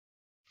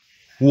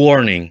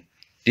Warning: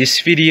 this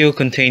video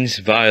contains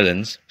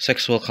violence,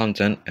 sexual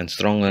content, and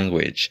strong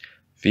language.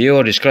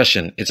 Viewer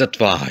discretion is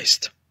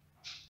advised.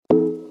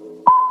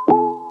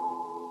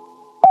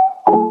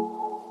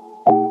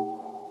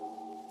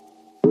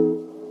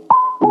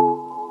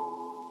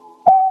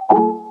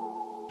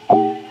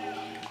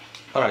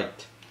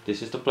 Alright,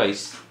 this is the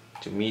place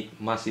to meet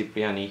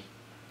Cipriani,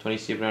 Toni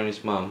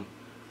Cipriani's mom.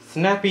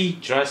 Snappy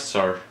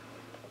dresser.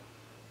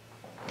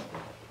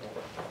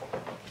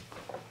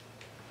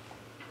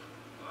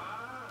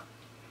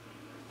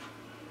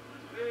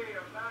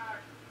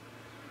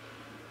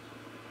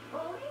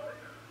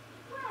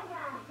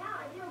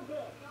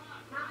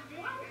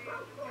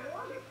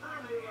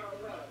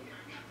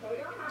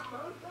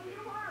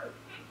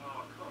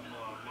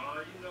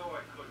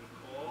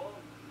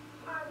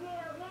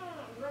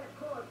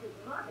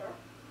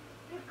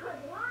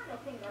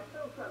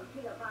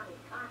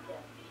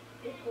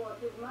 It calls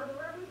his mother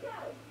every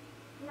day.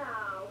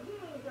 Now,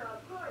 he's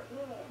a good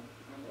man,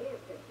 and here's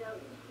to show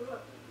you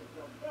sources is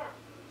the best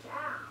in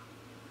town.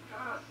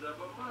 Casa,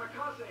 but my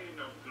Casa ain't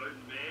no good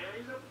man.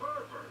 He's a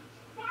pervert.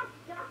 That's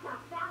just a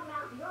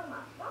foul-mouthed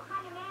rumor. What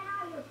kind of man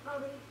are you,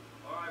 Tony?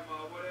 All right,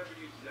 Ma, whatever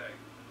you say.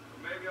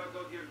 Maybe I'll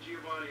go give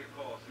Giovanni a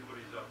call, see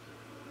what he's up to.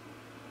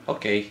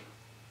 Okay.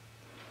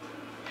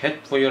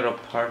 Head for your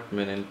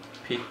apartment and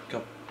pick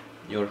up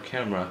your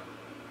camera.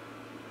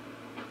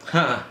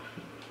 Ha!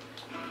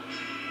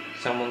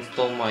 Someone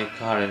stole my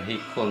car and he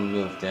couldn't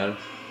move there.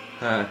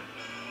 Huh.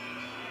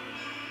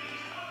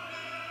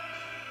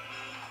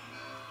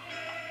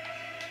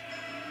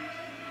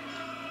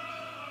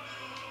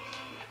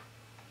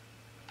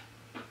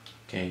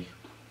 Okay.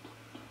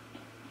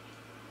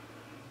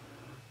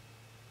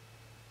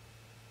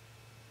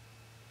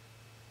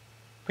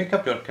 Pick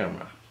up your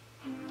camera.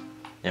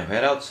 Now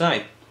head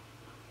outside.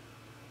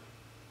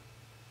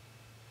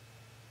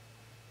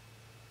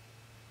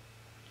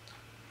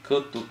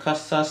 Go to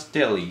Casa's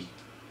Deli.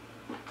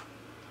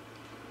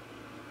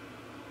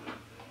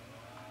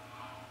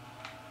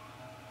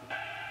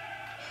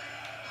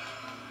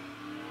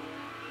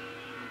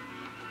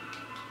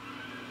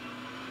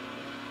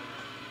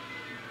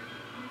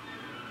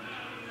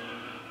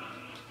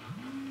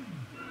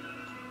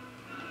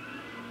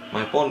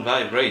 My phone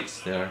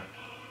vibrates there.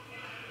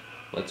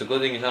 But it's a good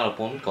thing it's not a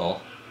phone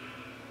call.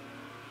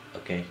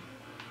 Okay.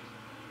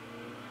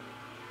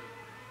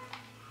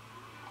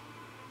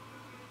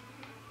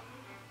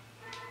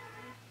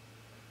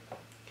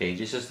 Okay,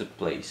 this is the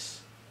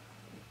place.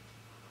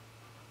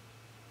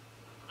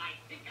 I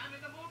think I'm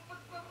in the mood for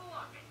some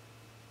loving.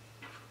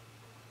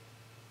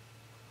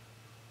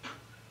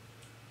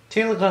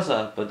 Tail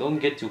Casa, but don't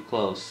get too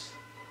close.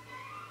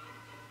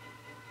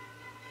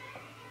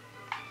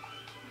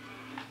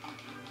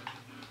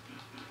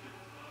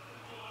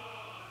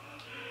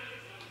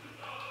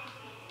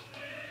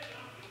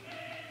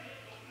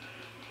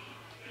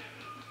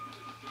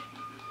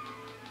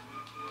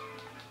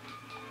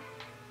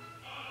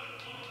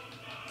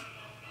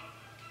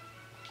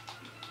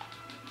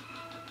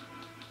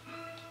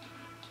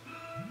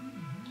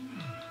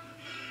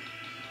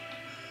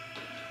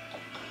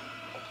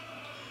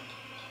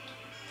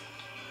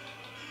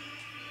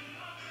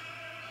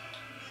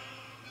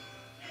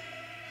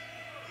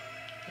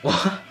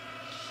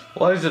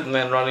 Why is it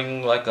man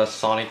running like a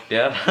Sonic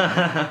there?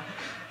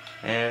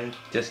 And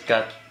just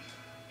got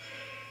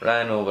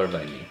ran over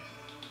by me.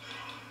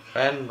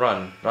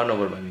 Run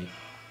over by me.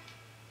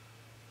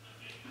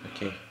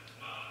 Okay.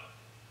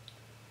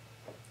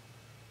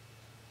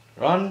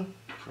 Run.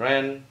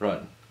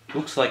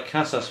 Looks like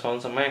Casa's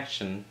found some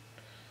action.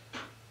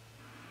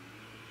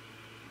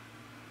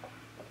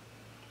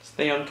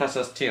 Stay on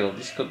Casa's tail.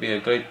 This could be a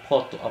great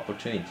photo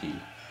opportunity.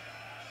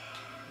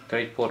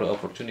 Great photo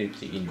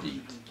opportunity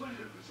indeed.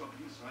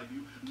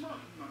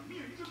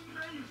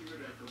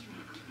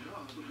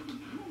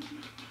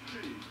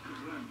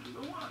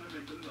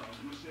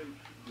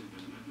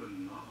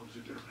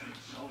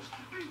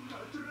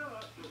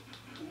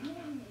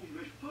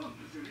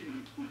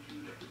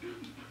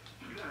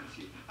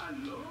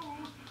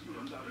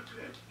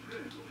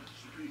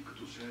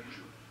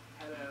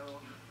 Hello,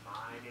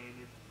 my name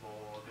is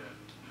Morgan.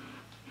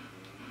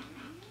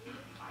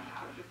 I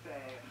have to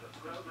say, the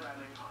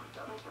programming on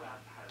Double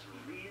Breath has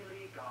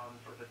really gone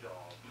for the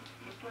dog.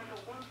 It's like a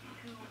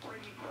once-too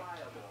pretty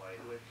choir boy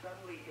who has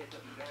suddenly hit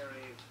a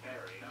very,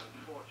 very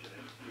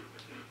unfortunate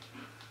puberty.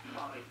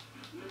 Tommy,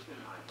 listen,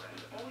 my friend,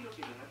 all you're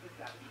giving us is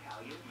that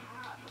Italian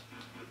hat.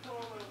 It's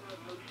all over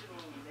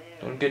emotional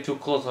nails. Don't get too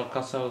close or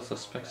Casa will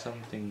suspect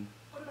something.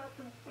 What about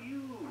some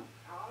fugue?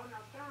 How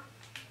about that?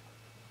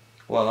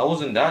 Well, I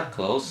wasn't that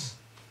close.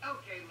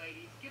 Okay,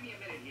 ladies, give me a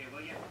minute here,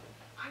 will you?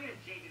 I'm gonna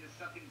change it to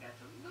something that's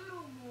a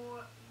little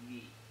more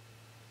me.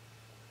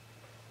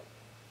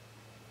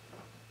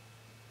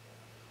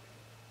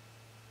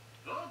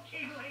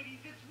 Okay, ladies,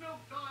 it's milk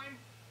time.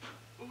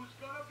 Who's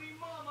gonna be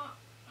mama?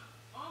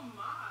 Oh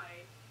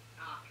my!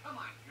 Ah, come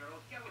on,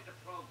 girls, get with the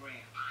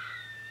program.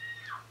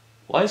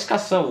 Why is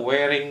Casa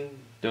wearing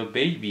the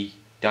baby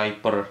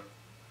diaper?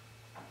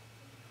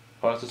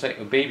 Or to say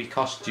a baby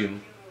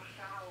costume?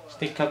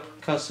 Sneak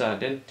up Casa,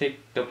 then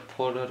take the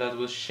photo that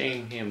will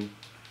shame him.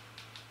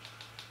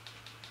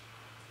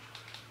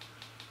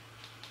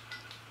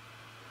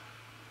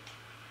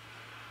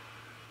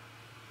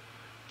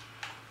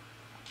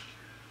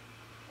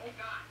 Oh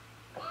God!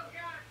 Oh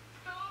God!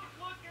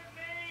 Don't look at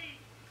me!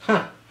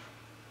 Huh.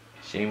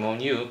 Shame on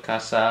you,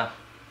 Casa.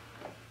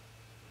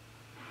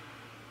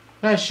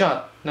 Nice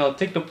shot. Now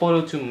take the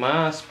photo to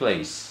Ma's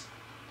place.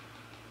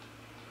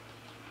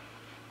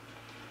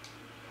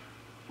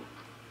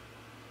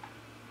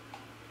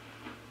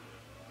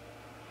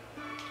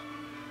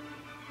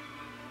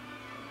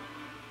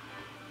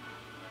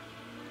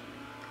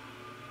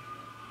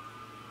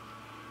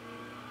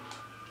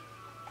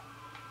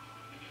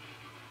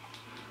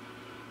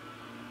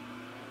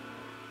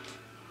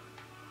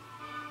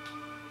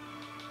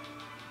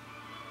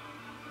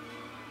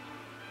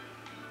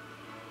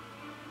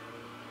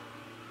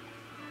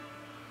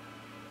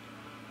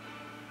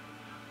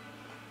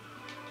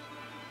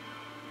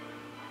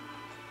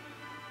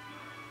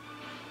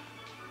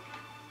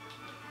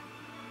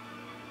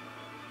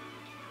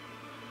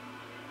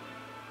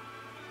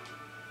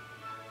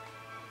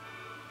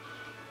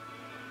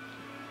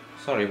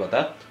 Sorry about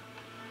that.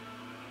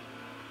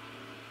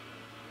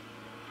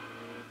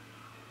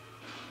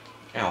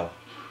 Ow.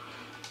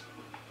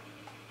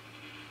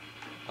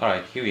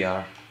 Alright, here we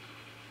are.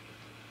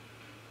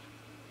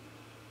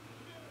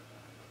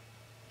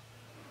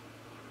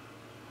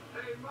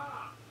 Hey,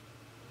 Ma!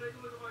 Take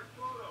a look at my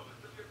photo.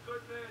 It's of your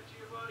good man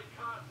Giovanni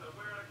Casa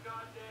wearing a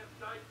goddamn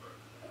diaper.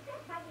 Is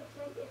this how you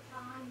spend your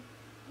time?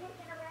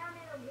 Sneaking around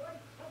in the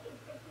woods, taking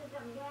pictures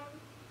of men?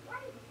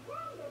 What is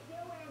wrong with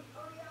you,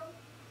 Antonio?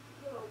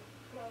 You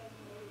obey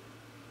me.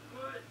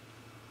 What?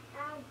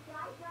 And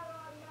diaper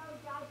or no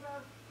diaper,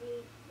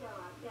 he's still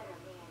a better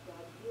man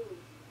than you.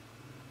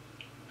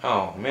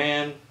 Oh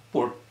man,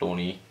 poor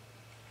Tony.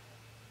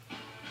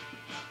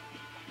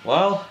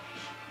 Well,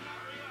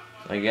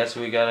 I guess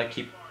we gotta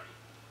keep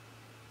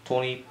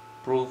Tony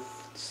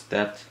proves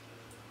that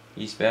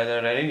he's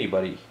better than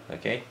anybody.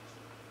 Okay,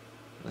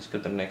 let's go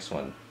to the next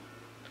one.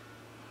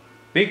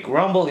 Big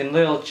rumble in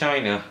Little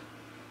China.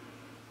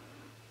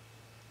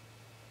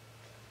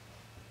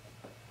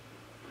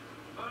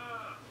 Ma!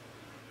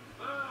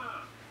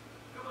 Ma!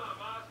 Come on,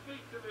 Ma,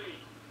 speak to me.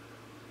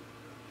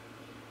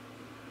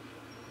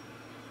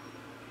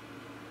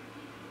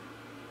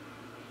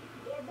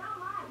 You know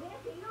my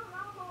history, you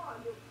know more,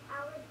 you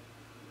coward.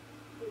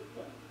 You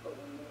can't fool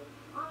me.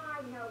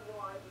 I know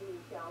why you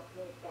don't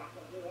move back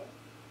again.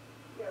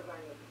 You're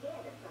running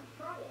scared of some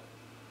trial.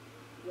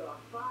 Your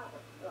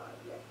father tried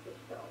yesterday,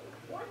 so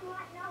wouldn't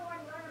let no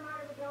one run him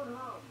out of his own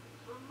home.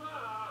 But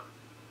Ma!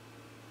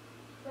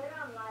 But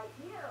unlike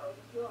you,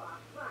 you're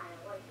fine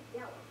away to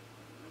do it.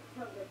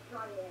 Until the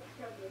trial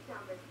showed you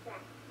some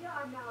respect,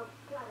 you're no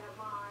son of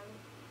mine.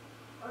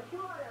 A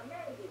daughter,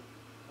 maybe,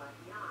 but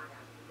not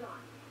a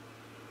son.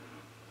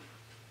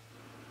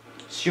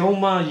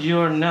 Shoma,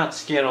 you're not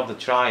scared of the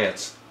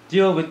triads.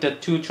 Deal with the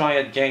two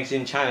triad gangs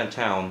in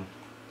Chinatown.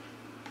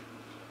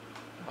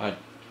 Alright.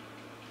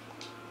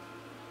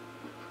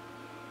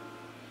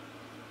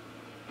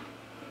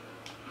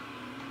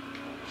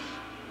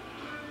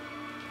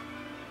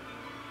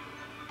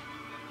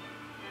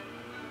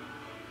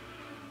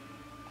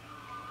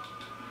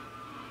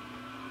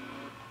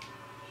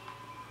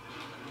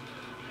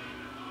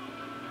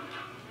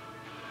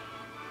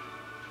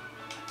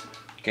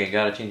 Okay,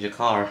 gotta change the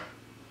car.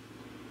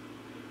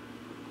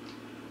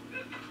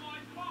 This is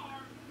my car!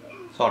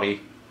 Sorry,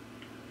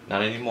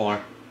 not anymore.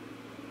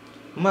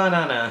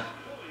 Manana.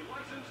 Fully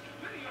licensed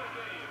video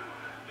game.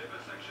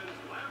 Vivisection's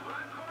Lab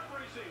Rat Kart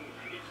Racing.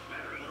 It's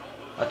better than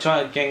all those. A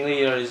triad gang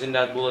leader is in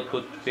that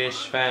bulletproof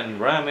fish fan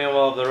ramming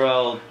off the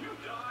road. You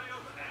die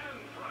of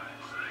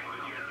anthrax.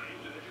 Video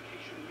games and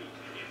education meet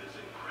in this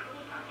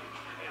incredible package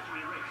as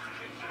we race,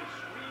 chase, and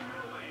scream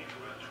your way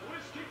through a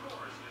twisty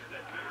course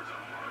that bears a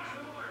marked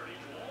similarity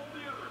to all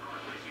the other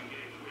kart racing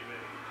games we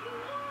made.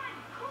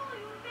 Cool,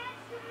 you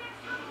advance to the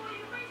next level where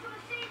you race on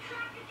the same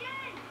track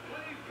again.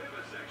 Play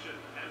Vivisection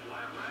and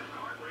Lab Rat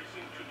Kart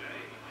Racing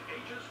today.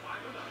 Ages 5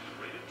 and up.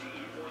 Rated T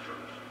for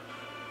children.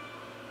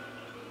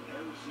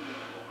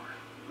 LCR.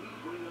 We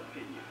bring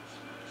opinions.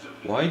 So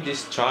Why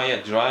this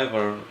triad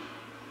driver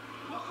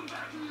welcome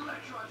back to the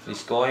Electron.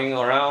 is going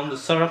around the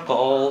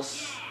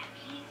circles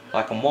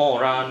like a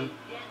moron?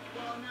 That's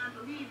for all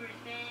non-believers,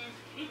 man.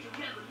 It's a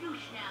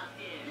revolution out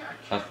there.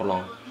 Not for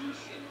long.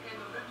 Revolution, and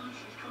the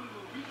revolution is coming to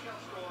a retail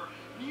store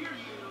near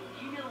you.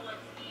 You know what,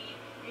 Steve?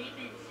 They've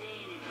been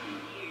saying it for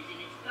years, and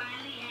it's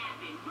finally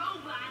happened.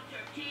 Robots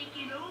are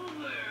taking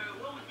over.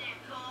 What was that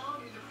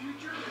called? In the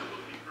future, there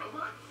will be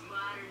robots.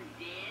 Modern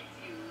dance,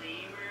 you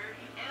lamer.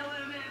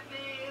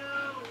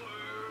 LMFAO.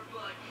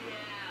 But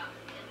yeah,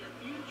 and the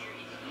future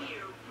is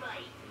here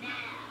right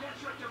now. That's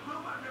right, the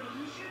robot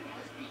revolution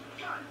has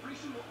begun. Pretty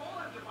soon we'll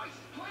all have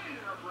devices planted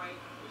in our brain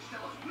which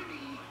tell us when to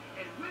eat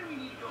and when we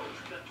need to go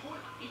to the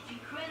toilet. It's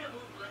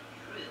incredible, but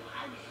true.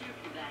 I was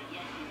surfing about it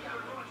yesterday.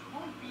 Our robots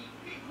won't be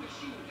big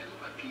machines that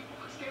look like people.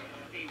 Instead,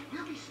 they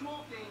will be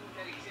small things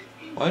that exist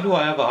inside. Why do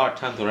I have a hard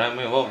time to ram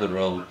him off the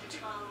road? A lot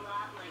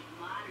like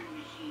modern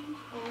machines,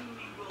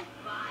 only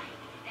robotic.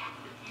 That's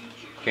the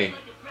future. Okay,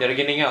 they're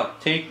getting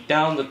out. Take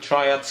down the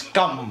triad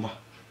scum!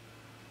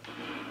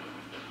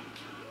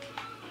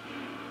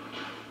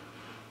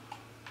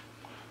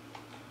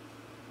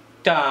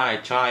 Die,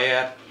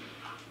 triad!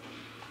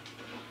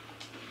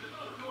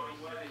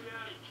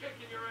 Cipriani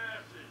kicking your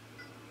asses.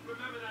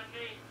 Remember that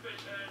name,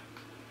 fishhead.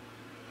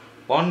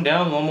 One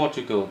down, one more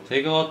to go.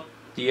 Take out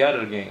the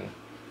other gang.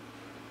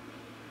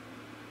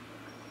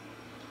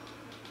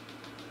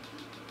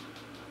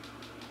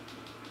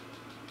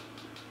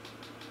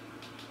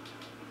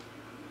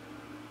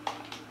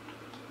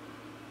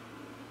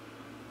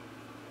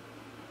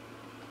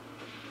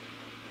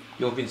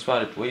 You've been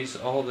spotted. Where's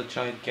all the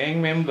giant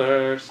gang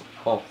members?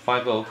 Oh,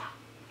 5-0.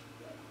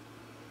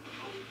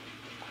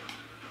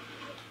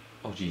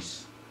 Oh,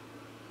 jeez.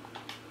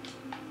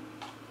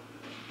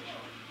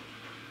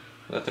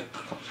 Let the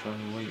cops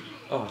run away.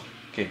 Oh,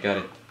 okay, got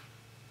it.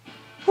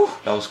 Whew,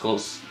 that was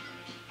close.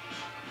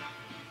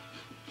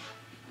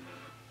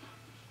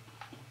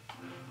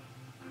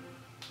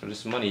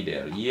 There's money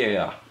there,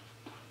 yeah.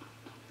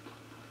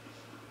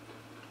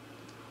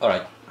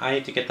 Alright, I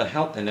need to get the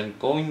health and then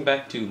going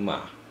back to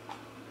Ma.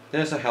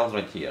 There's a health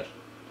right here.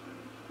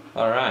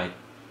 Alright,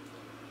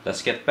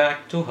 let's get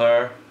back to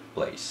her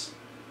place.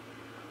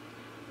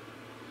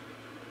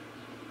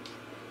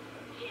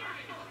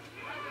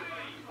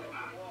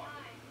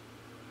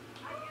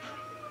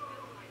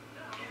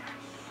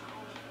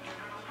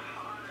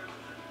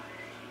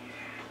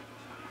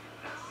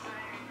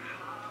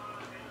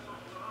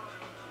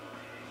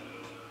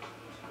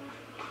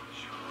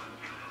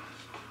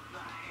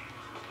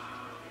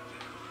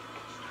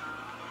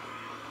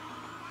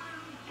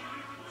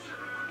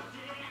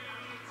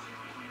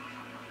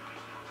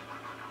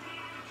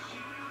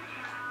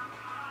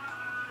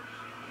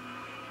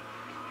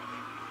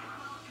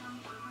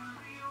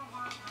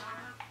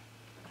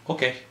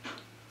 Okay,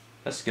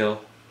 let's go.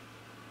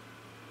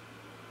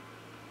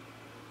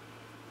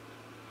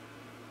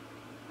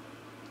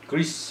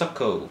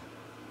 Grisako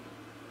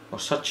or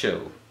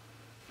Sacho.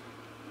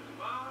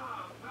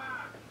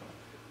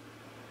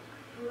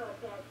 Look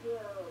at you.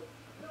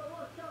 You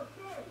look so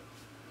thin.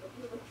 If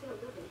you were still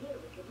living here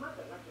with your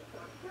mother like a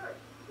soft shirt,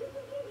 you'd be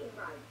eating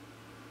right.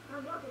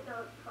 And look at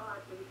those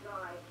cars we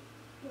drive.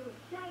 You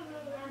shame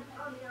me,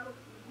 Antonio.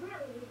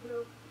 Really you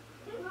do.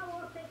 People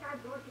will think I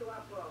brought you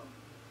up wrong.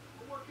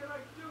 What can I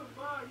do,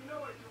 Ma? You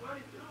know I'd do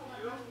anything for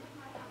you.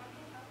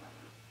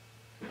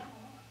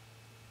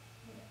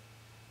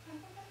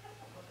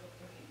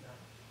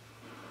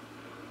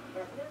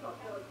 The little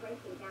boy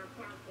racing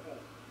downtown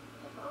today.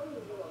 If only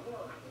you were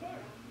more like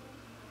him,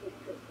 he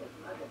could his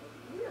mother was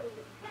really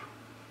upset.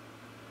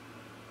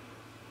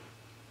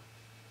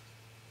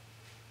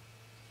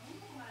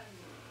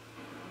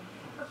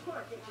 Of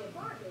course, if your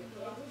father is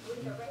here, he'd win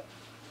the race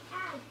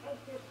and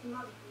take this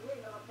smug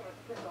grin off that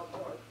little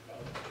boy's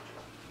face.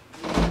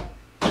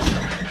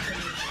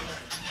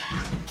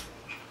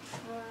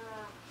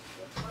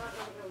 Your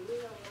father's a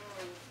real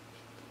man.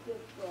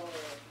 Good boy.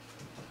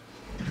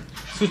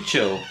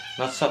 Sucho,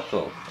 not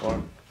Sako,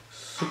 or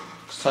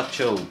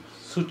Sacho,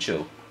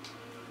 Sucho.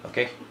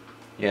 Okay,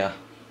 yeah.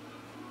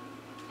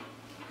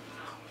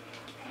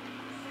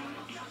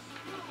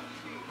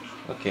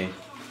 Okay.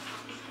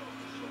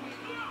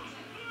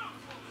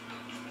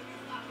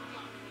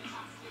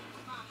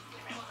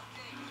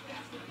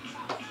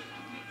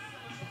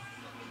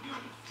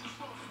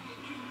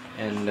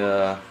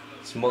 And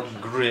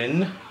Smoke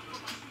Grin,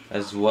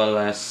 as well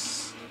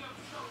as,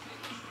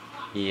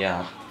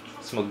 yeah,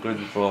 Smoke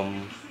Grin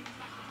from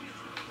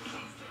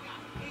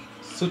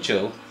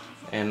Sucho.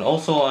 And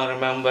also I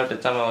remember the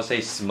time I was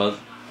say smug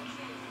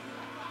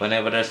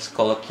whenever there's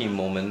color key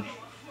moment.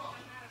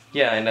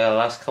 Yeah, in the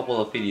last couple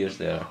of videos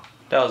there.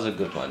 That was a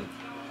good one.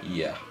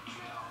 Yeah.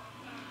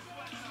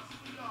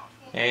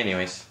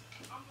 Anyways,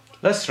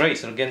 let's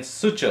race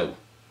against Sucho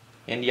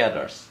and the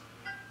others.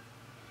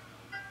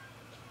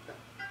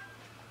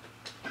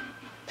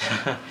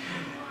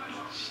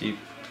 She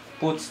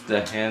puts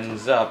the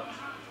hands up.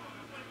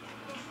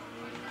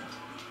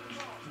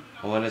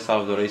 One is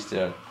out of the race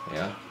there,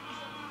 yeah.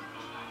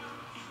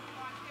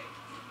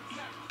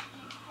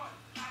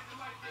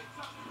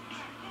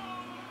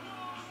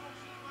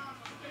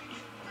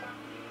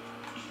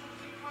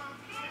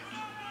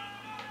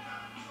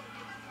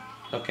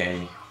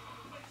 Okay.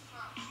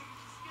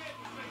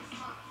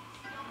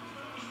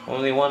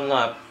 Only one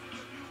lap.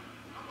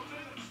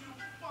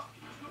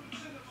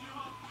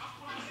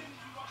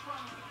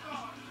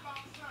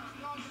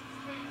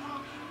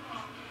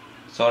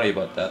 Sorry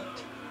about that.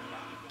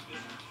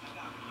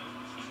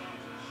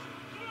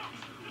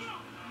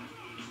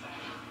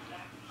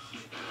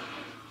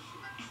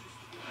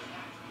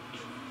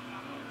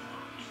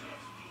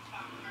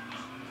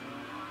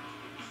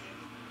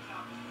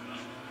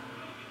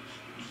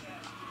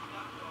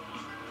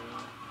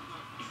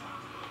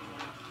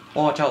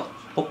 Watch out,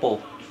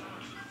 Popo.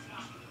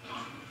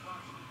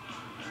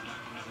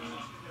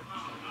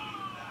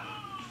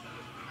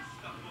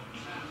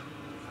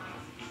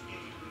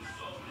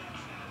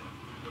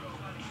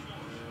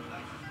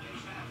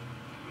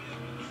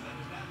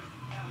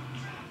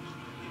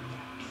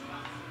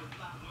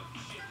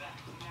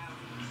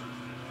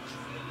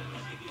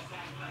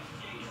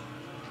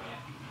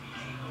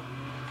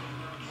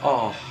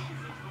 Oh,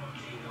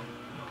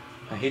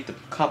 I hit the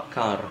cop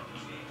car.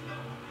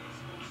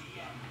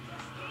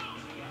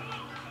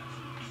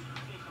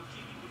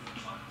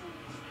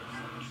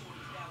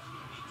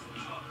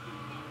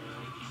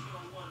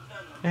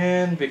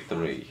 And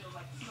victory.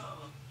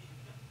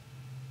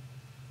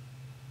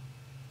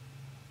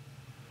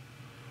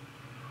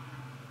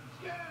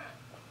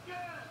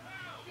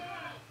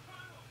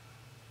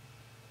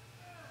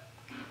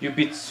 You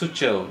beat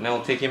Sucho,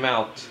 now take him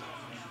out.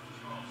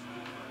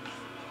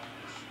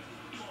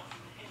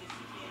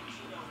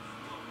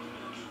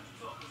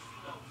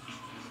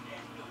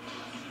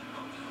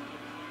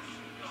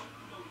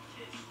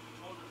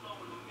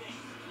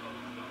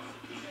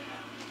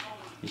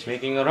 He's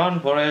making a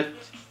run for it.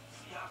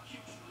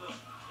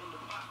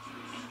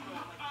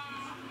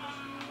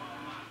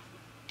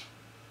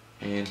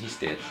 And he's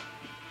dead.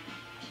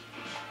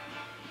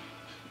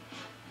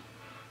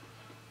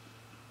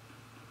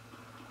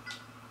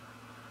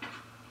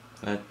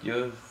 But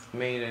you've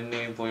made a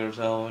name for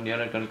yourself, and the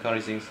other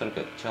encouraging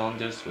circuit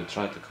challengers will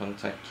try to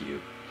contact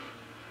you.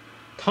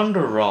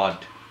 Thunder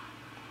Rod.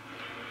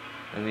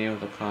 The name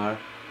of the car.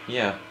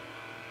 Yeah.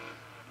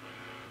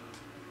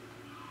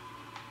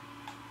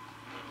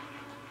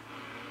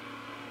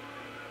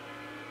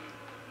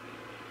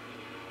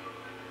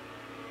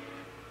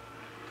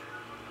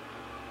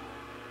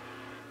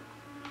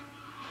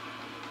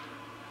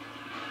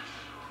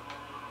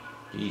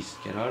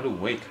 Jeez, get out of the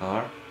way,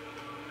 car.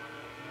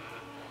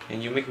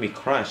 And you make me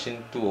crash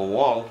into a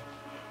wall.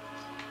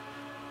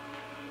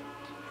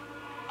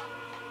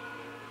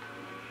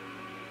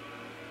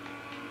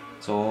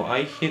 So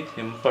I hit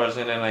him first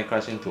and then I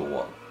crash into a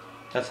wall.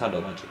 That's how the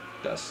logic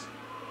does.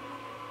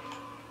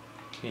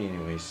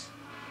 Anyways.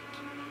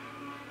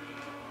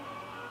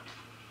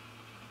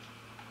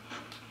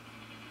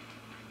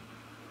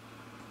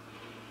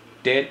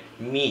 Dead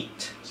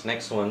meat. It's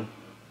next one.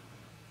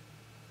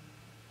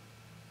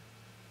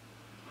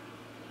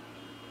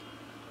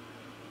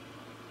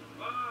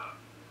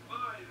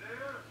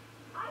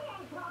 I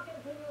ain't talking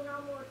to you no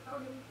more,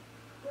 Tony.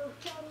 You'll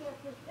show me a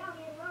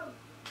Sicilian road.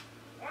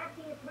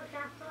 After you put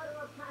that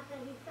photo of Papa,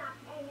 he stopped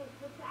paying his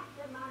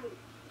protection money.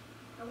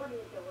 And what are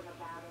you doing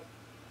about it?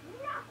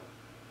 Nothing.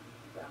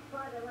 Your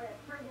father would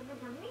have turned him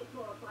into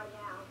meatballs by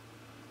now.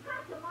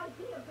 Papa might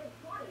be a big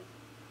place,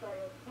 but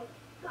it takes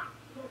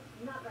guts to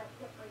snub a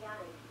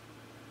Cipriani.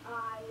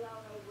 I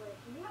only wish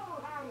you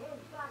had his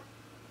guts.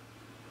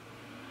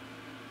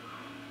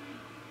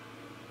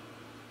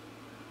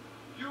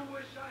 You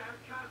wish I had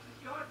Cass's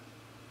guts?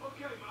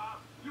 Okay, Ma,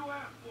 you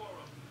asked for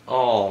them.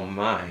 Oh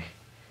my.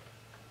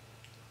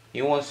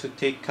 He wants to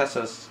take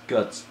Cassa's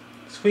guts.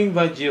 Swing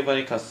by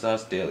Giovanni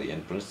Cassa's daily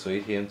and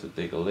persuade him to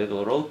take a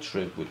little road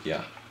trip with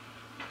ya.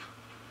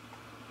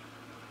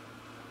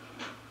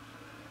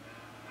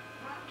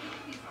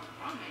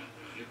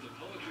 If the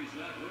poetry's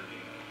not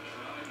working,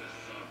 try the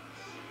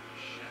sauce.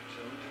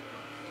 Chateau de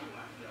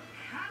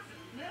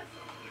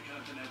The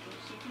continental,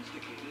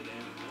 sophisticated,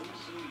 and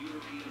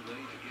oh-so-European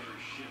way to get her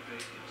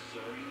shit-faced and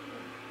sorry in the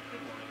morning.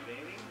 Good morning,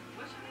 baby.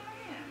 What's your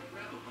name?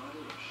 Grab a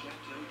bottle of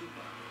Chateau de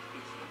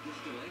It's the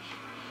distillation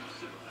of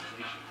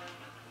civilization.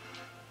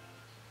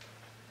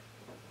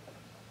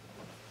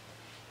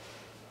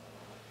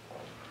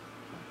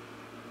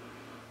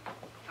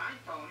 Hi,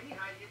 Tony.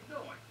 How you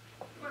doing?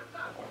 What's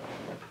up?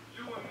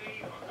 You and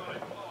me are gonna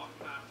talk,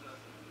 Massa.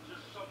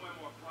 Just somewhere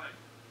more private.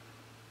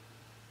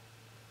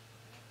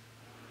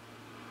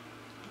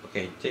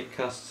 Okay, take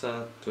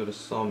Cassa to the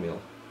sawmill.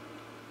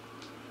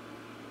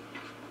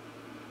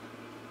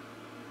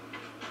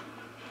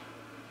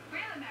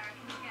 Real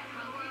Americans get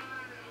hungry.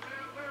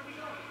 Where are we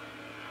going?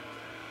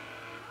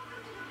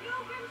 Welcome to the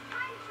Pilgrim's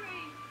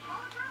Pantry.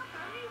 Order up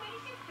only when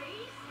it's your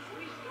feast.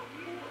 We still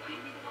poor,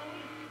 baby.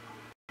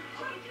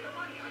 I'll get you the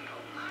money. I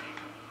know.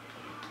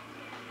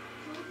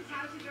 Sauces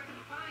houses are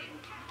fine.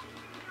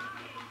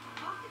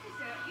 After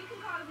dessert, you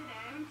can go over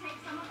there and take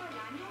some of their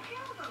land or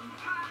kill them.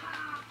 Ha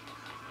ha!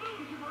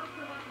 You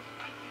also want to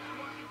spicy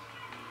orange.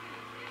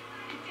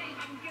 Dave,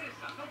 I can get us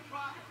some. No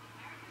problem.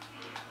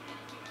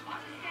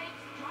 Butter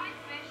steaks, dried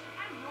fish,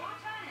 and raw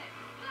turnip.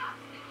 Plus,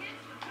 the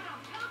kids can put on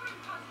pilgrim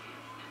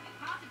costumes and be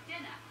part of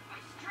dinner by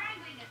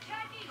strangling a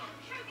turkey or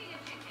choking a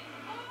chicken.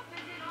 Or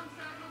visit on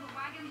Circle the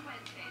Wagons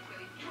Wednesdays, where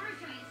we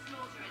brutally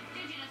slaughter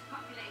indigenous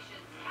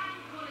populations and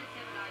call it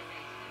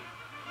civilization.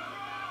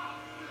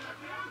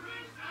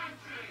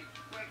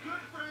 We're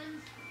good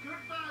friends,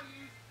 good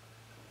values.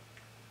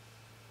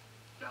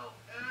 So,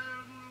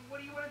 what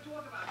do you want to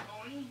talk about,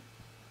 Tony?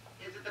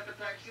 Is it the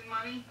protection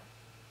money?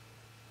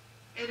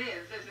 It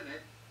is, isn't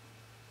it?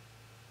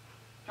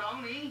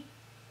 Tony?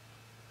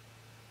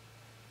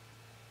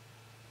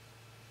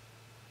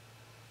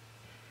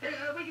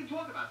 We can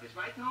talk about this,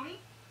 right, Tony?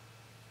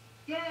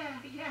 Yeah.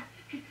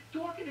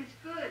 Talking is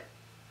good.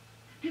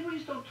 People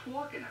just don't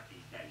talk enough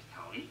these days,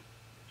 Tony.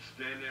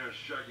 Stand there and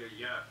shut your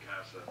yap,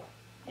 Casa.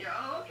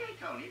 Yeah, okay,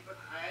 Tony, but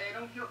I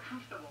don't feel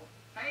comfortable.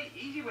 Hey,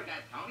 easy with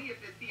that, Tony.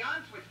 It's the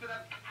on switch for the...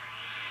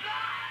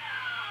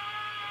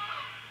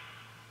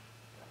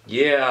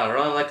 Yeah,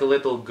 run like a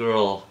little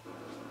girl.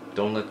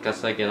 Don't let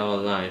Casa get out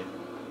alive.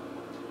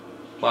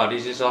 Wow,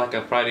 this is like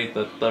a Friday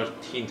the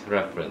 13th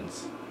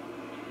reference.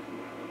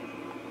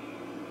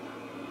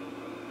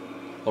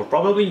 Or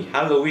probably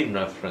Halloween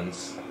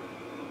reference.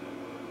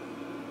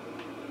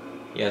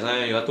 Yes, I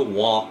know you have to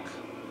walk.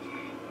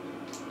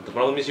 But the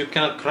problem is you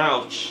cannot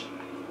crouch.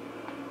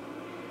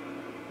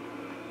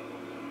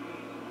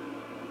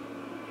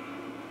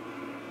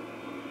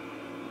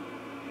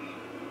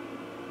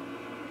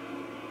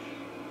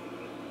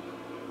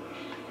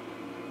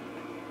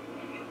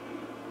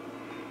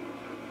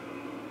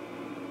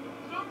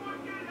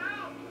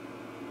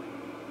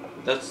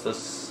 That's the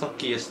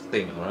suckiest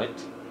thing,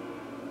 alright?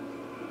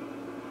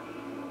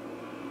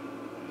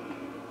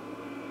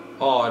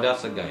 Oh,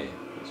 that's a guy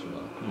as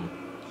well.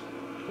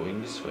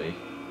 Going this way.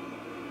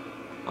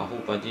 I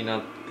hope I did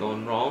not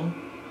gone wrong.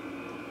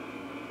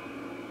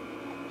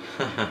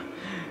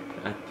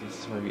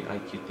 This might be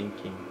IQ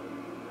thinking.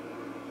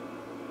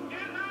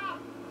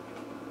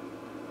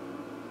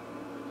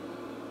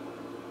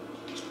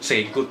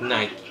 Say good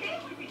night.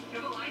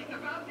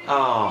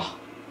 Ah.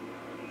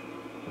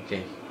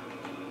 Okay.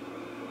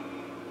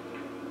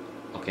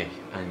 Okay,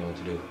 I know what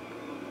to do.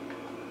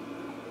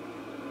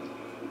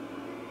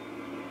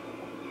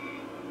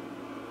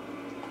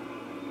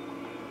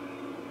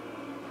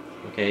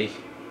 Okay.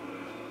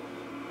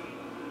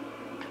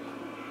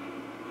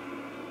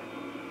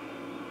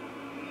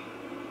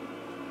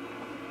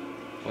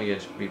 Oh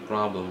yes, big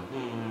problem.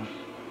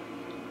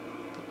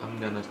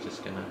 I'm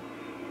just gonna.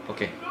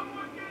 Okay.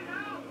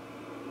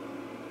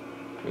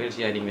 Where is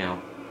he hiding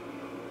now?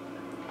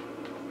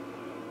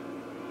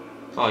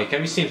 Oh, he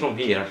can be seen from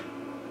here.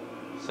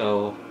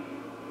 So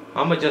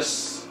I'ma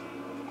just.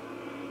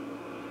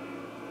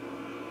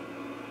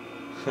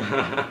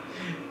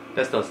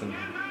 That doesn't.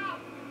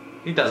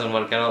 It doesn't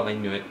work at all. I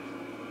knew it.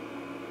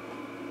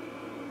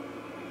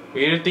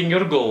 Where do you think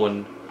you're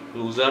going,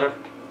 loser?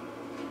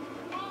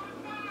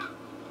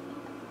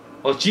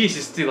 Oh jeez,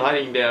 he's still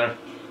hiding there.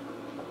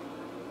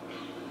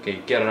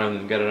 Okay, get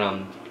around, get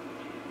around.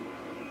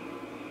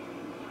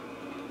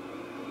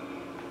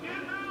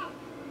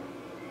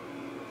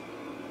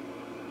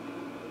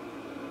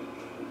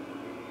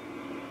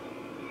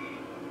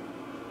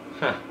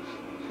 Ha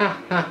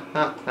ha ha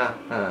ha ha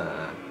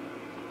ha.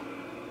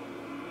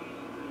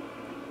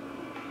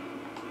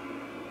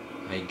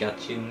 I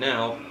got you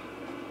now.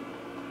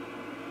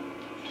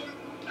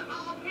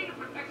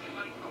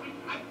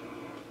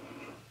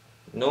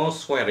 No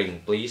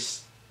swearing,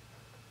 please.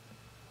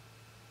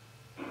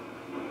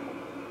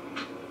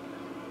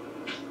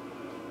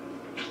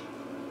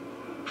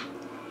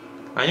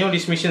 I know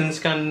these missions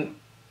can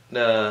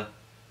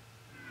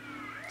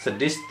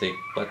sadistic,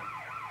 but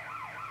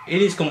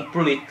it is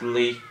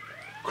completely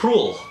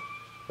cruel.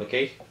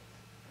 Okay.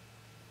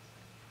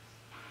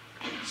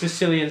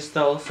 Sicilian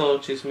style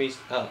sausage meat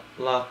at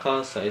La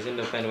Casa is in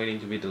the pan waiting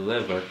to be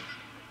delivered.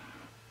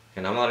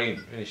 And I'm not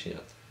even finishing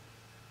yet.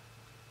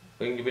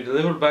 Going to be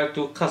delivered back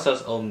to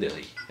Casa's own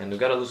deli. And we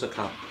gotta lose a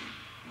cup.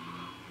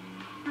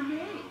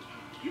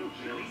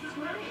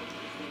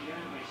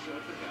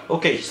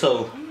 Okay,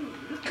 so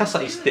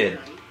Casa is dead.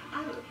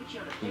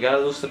 We gotta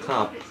lose the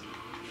cup.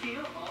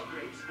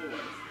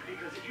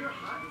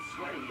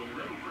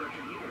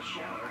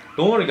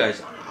 Don't worry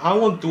guys, I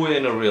won't do it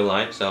in a real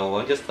life, so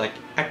I'm just like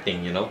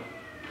acting, you know.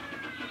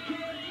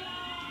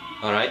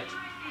 Alright?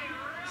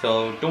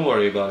 So don't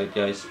worry about it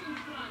guys.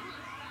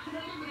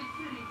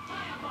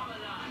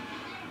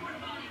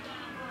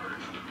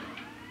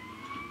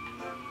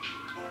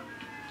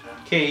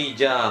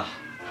 Keija.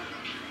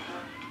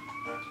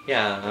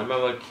 Yeah, I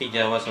remember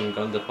Keija was on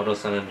Grand Theft Auto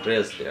San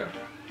Andreas there.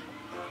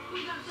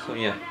 So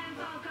yeah.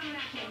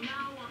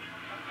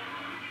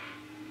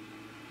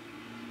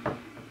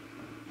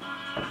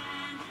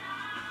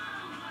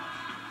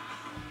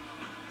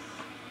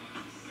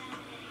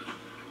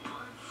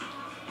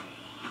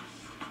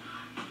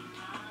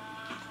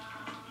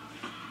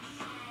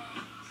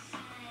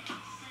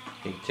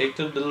 Okay, take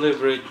the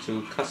delivery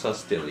to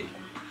Casa's Deli.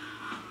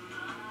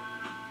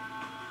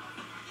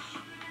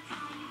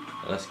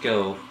 Let's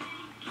go.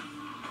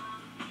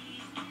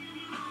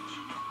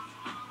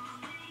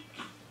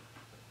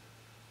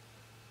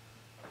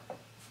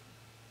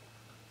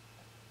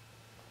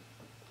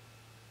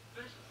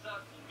 Special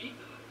sauce pizza.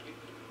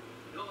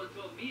 No one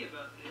told me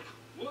about this.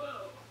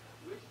 Whoa!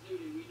 Which dude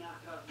did we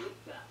knock off this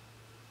time?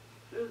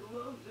 There's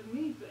loads of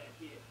meat back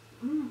here.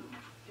 Mmm,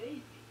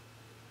 tasty.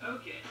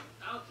 Okay,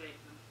 I'll take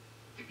them.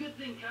 It's a good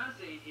thing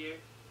Casa ain't here.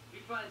 If he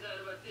finds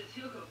out about this,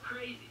 he'll go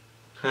crazy.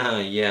 Haha,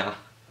 yeah.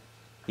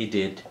 He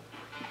did.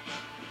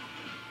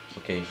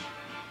 Okay.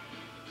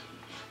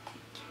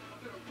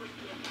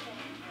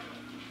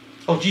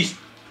 Oh jeez.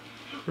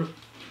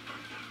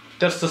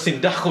 There's the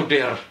Sindaco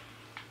there.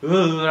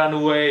 Run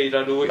away,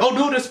 run away. Oh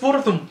no, there's four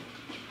of them.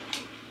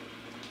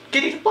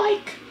 Get in the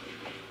bike.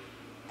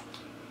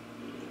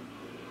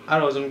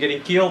 I was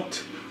getting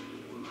killed.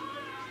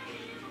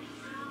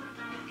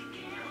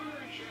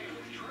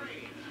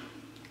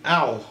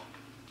 Ow.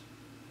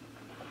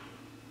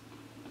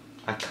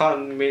 I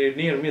can't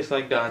near miss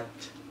like that.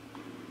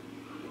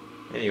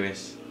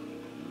 Anyways,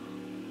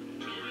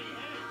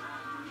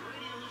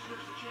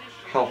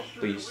 help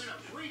please.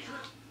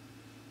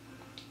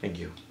 Thank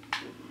you.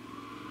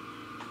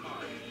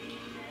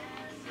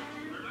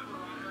 Remember,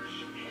 rockers,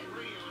 hit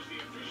radio is the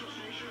official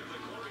station of the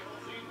Glory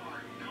Hole theme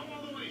park. Go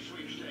all the way,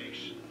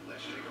 sweepstakes.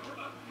 Let's take a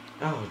look.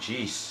 Oh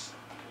jeez,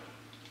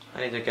 I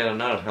need to get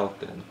another health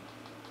then.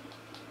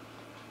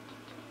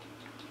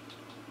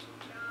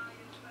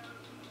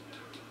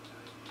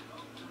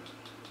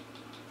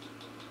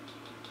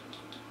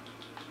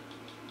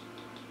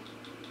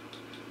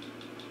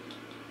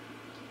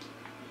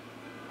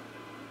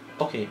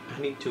 Okay, I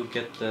need to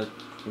get the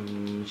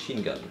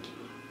machine gun.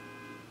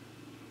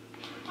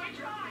 My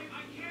drive!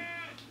 I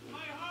can't!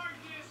 My hard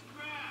disk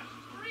crashed!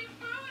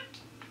 Reboot!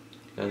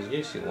 Because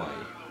you see why.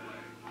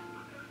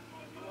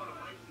 You want a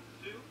bite from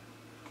the soup?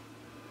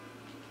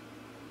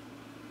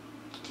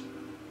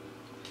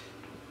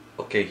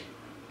 Okay.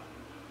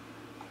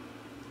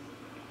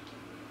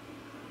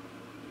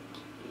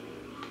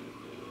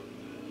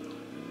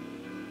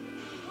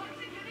 What's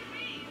it gonna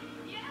be?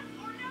 Yes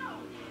or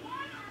no? 1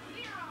 or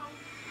 0?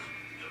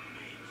 The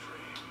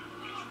mainframe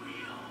is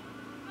real.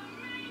 The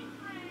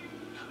mainframe!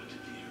 Coming to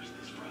theaters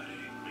this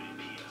Friday. Rated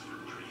PS for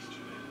Praise to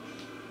It.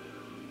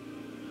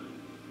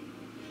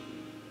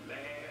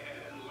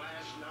 Man,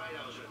 last night I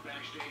was at a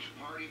backstage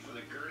party for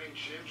the Gurning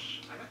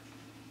Chimps. I got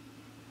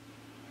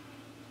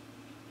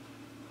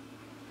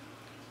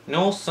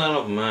No son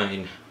of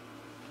mine.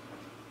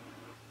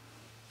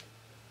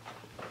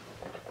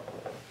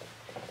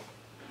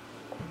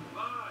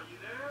 Ma, you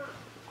there?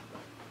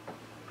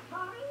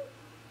 Toni?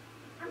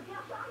 I'm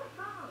just on the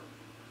phone.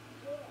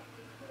 Yeah,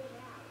 it's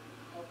cleared out.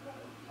 Okay,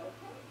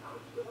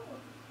 I'll do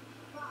it.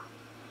 Fine.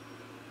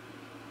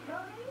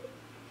 Toni?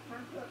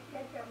 Come to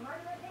upset your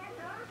mother again,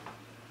 huh?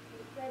 You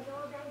spend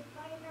all day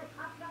playing the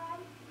tough guy?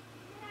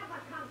 You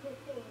never come to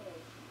see me.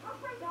 I'll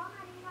bring home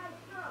any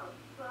nice girls.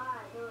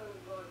 But who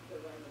going to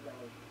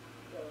anyway?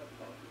 You're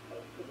so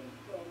tasty and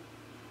thin.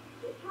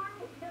 You're trying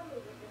to kill me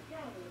with the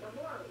shame, the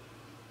worry.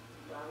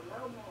 Well,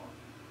 no more.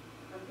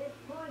 From this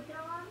point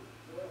on,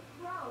 we're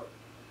thrown.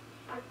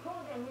 I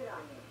called and hit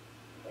on you.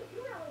 It's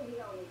really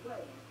the only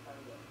way, I tell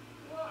you.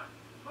 What?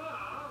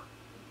 Ma?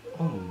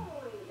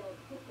 Holy, that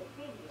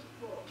disobedient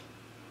fool.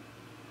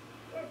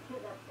 Get to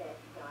the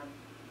best, son.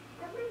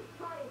 At least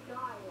try to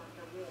die like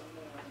a real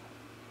man.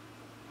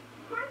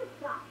 Try to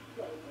stop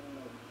shaming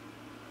me.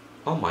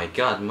 Oh my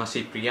god, my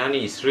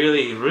Cipriani is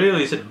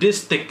really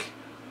sadistic.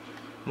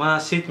 My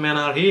hitmen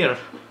are here.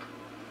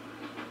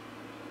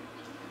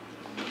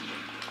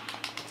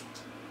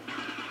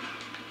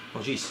 Oh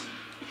jeez.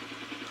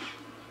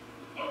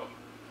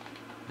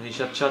 And he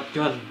shot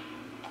shotgun.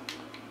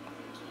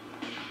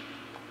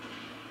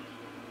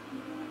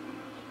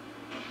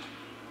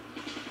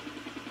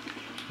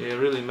 They're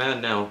really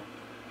mad now.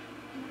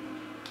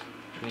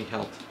 I need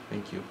help,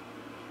 thank you.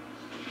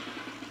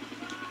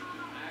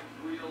 Act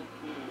real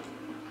cool.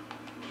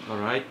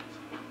 Alright.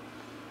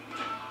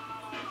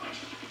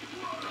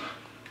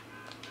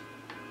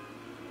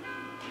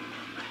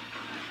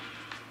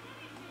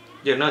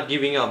 You're not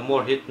giving up.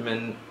 More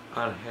hitmen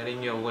are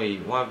heading your way.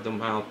 Wipe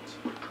them out.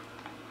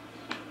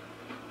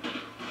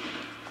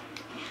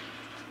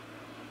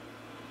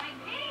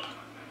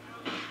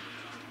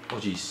 Oh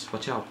jeez,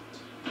 watch out.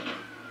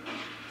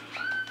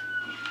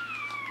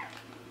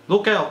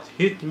 Look out!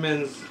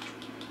 Hitmen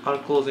are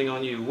closing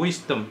on you.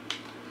 Wisdom.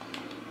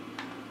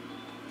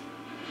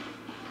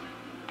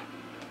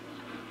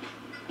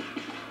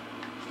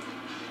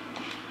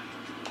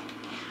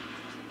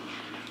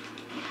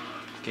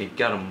 Okay,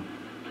 got him.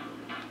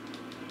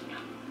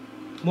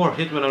 More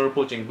hitmen are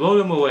approaching. Blow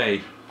them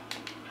away.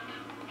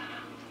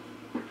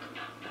 Oh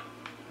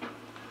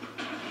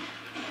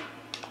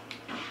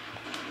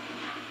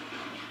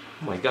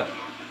my god.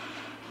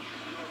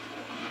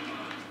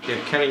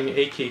 They're carrying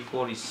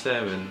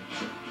AK-47.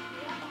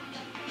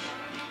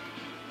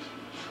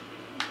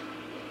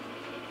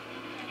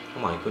 Oh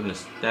my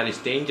goodness, that is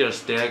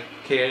dangerous. They're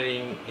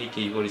carrying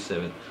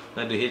AK-47.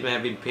 Now the hitmen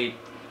have been paid.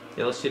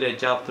 They'll see their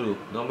job through,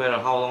 no matter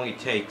how long it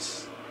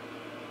takes.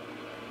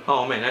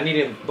 Oh man, I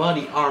need a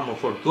body armor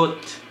for good.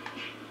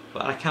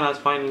 But I cannot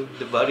find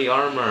the body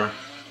armor.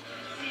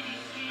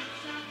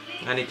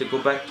 I need to go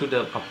back to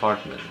the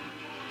apartment.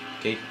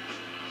 Okay.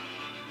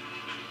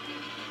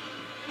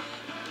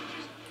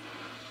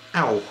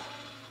 Ow.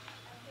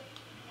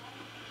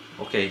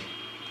 Okay.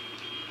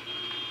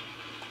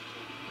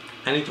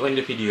 I need to end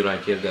the video right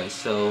here, guys.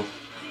 So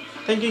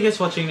thank you guys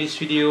for watching this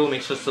video.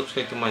 Make sure to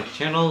subscribe to my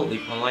channel.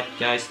 Leave a like,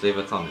 guys. Leave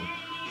a comment.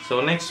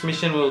 So next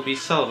mission will be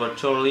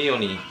Salvatore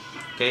Leone.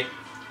 Okay.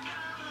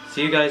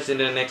 See you guys in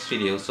the next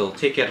video. So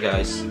take care,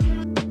 guys.